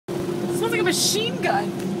machine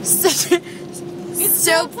gun.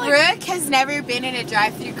 So Brooke has never been in a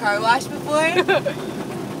drive-through car wash before.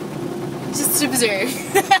 Just observe.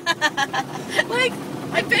 Like,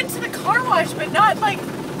 I've been to the car wash, but not like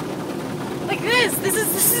this. This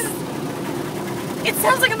is. It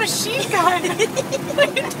sounds like a machine gun.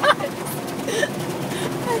 Like it does.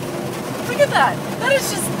 Look at that. That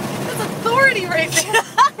is just, that's authority right there.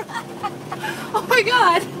 Oh my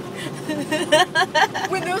god.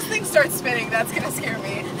 When those things start spinning, that's gonna scare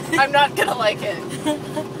me. I'm not gonna like it.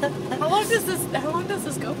 How long does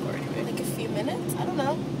this go for anyway? Like a few minutes? I don't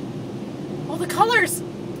know. Oh, the colors.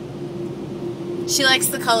 She likes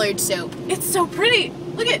the colored soap. It's so pretty.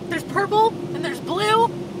 Look at, there's purple and there's blue.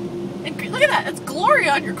 And look at that. It's glory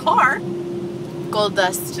on your car. Gold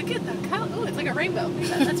dust. Look at that. Oh, it's like a rainbow. Look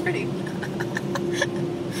at that. That's pretty.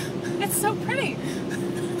 It's so pretty.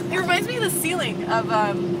 It reminds me of the ceiling of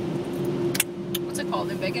what's it called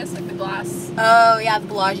in Vegas? Like the glass. Oh yeah, the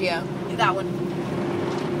Bellagio. That one.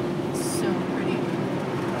 So pretty.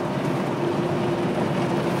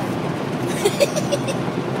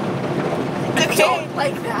 I don't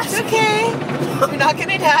like that. It's okay. You're not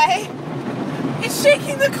gonna die. It's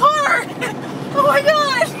shaking the car. Oh my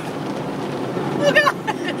god. Oh god.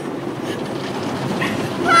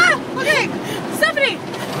 Ah, okay. Stephanie.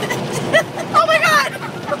 Oh my god.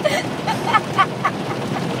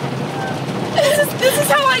 This is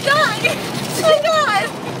how I die. Oh my god.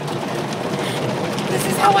 This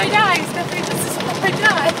is how I die, Stephanie. This is how I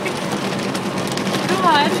die.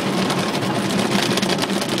 God.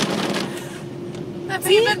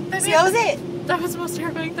 See that was it. That was the most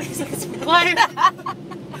terrifying 30 seconds of my life.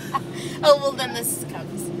 Oh well, then this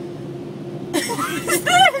comes. What is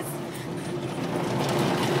this?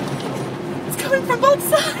 It's coming from both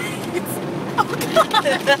sides. Oh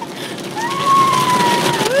god.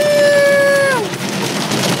 Woo!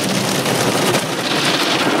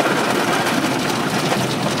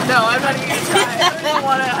 No, I'm not even gonna try.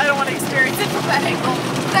 I don't wanna experience it from that angle.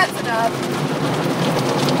 That's enough.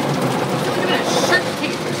 Look at that shirt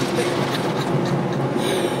cape.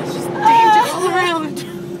 It's just danger all around.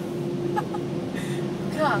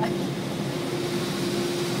 God.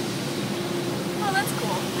 Oh, that's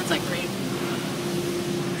cool. That's like great.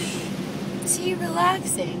 See,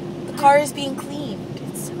 relaxing. The car is being cleaned.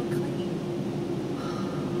 It's so clean.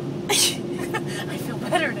 I feel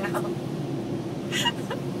better now.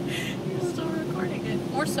 You're still recording it.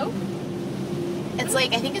 More soap? It's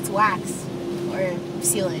like, I think it's wax or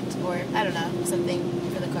sealant or I don't know, something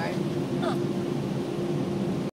for the car. Huh.